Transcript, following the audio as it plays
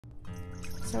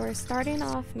So we're starting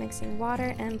off mixing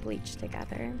water and bleach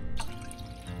together.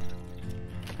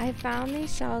 I found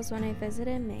these shells when I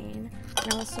visited Maine,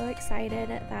 and I was so excited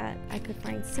that I could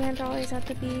find sand dollars at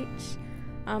the beach.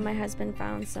 My husband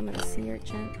found some of the sea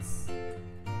urchins.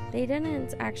 They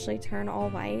didn't actually turn all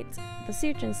white. The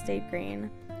sea urchins stayed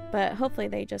green, but hopefully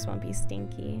they just won't be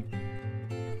stinky.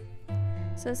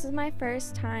 So this is my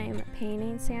first time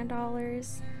painting sand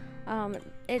dollars.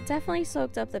 It definitely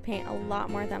soaked up the paint a lot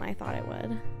more than I thought it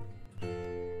would.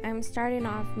 I'm starting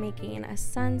off making a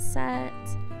sunset.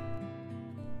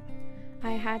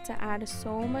 I had to add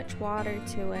so much water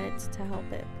to it to help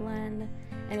it blend,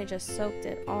 and it just soaked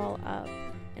it all up.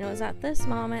 And it was at this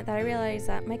moment that I realized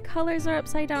that my colors are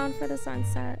upside down for the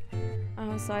sunset.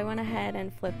 So I went ahead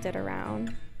and flipped it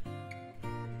around.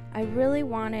 I really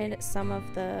wanted some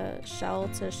of the shell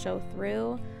to show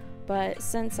through, but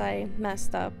since I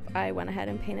messed up, I went ahead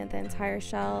and painted the entire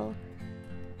shell.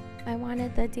 I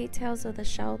wanted the details of the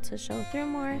shell to show through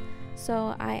more,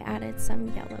 so I added some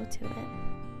yellow to it.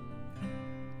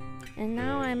 And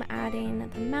now I'm adding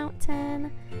the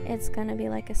mountain. It's gonna be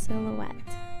like a silhouette.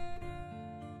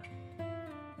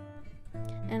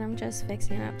 And I'm just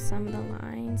fixing up some of the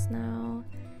lines now.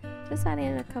 Just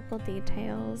adding a couple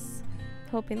details,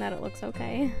 hoping that it looks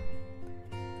okay.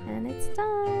 And it's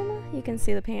done. You can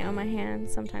see the paint on my hand.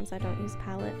 Sometimes I don't use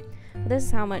palette. But this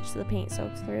is how much the paint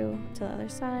soaks through to the other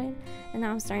side. And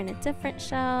now I'm starting a different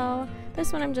shell.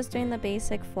 This one I'm just doing the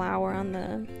basic flower on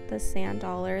the sand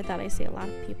dollar that I see a lot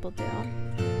of people do.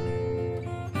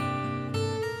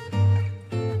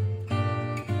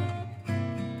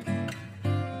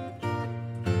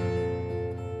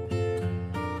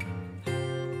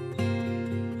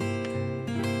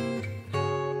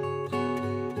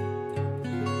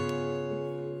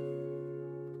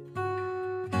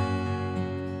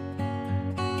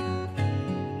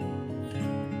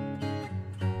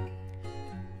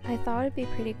 I thought it'd be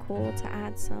pretty cool to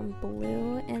add some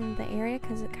blue in the area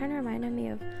because it kind of reminded me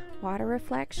of water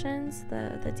reflections,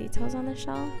 the details on the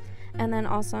shell. And then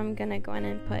also I'm gonna go in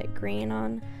and put green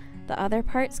on the other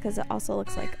parts because it also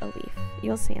looks like a leaf.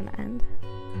 You'll see in the end.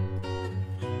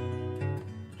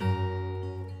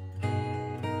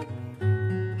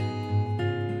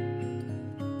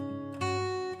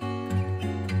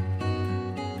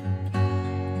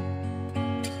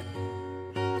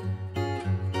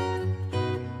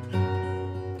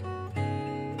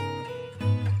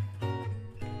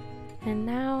 And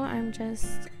now I'm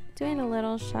just doing a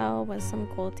little shell with some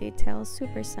gold details,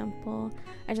 super simple.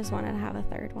 I just wanted to have a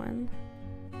third one.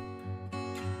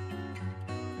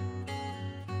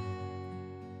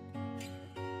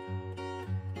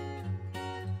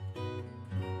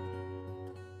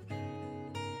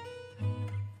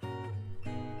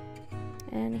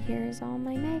 And here's all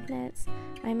my magnets.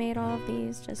 I made all of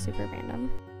these just super random.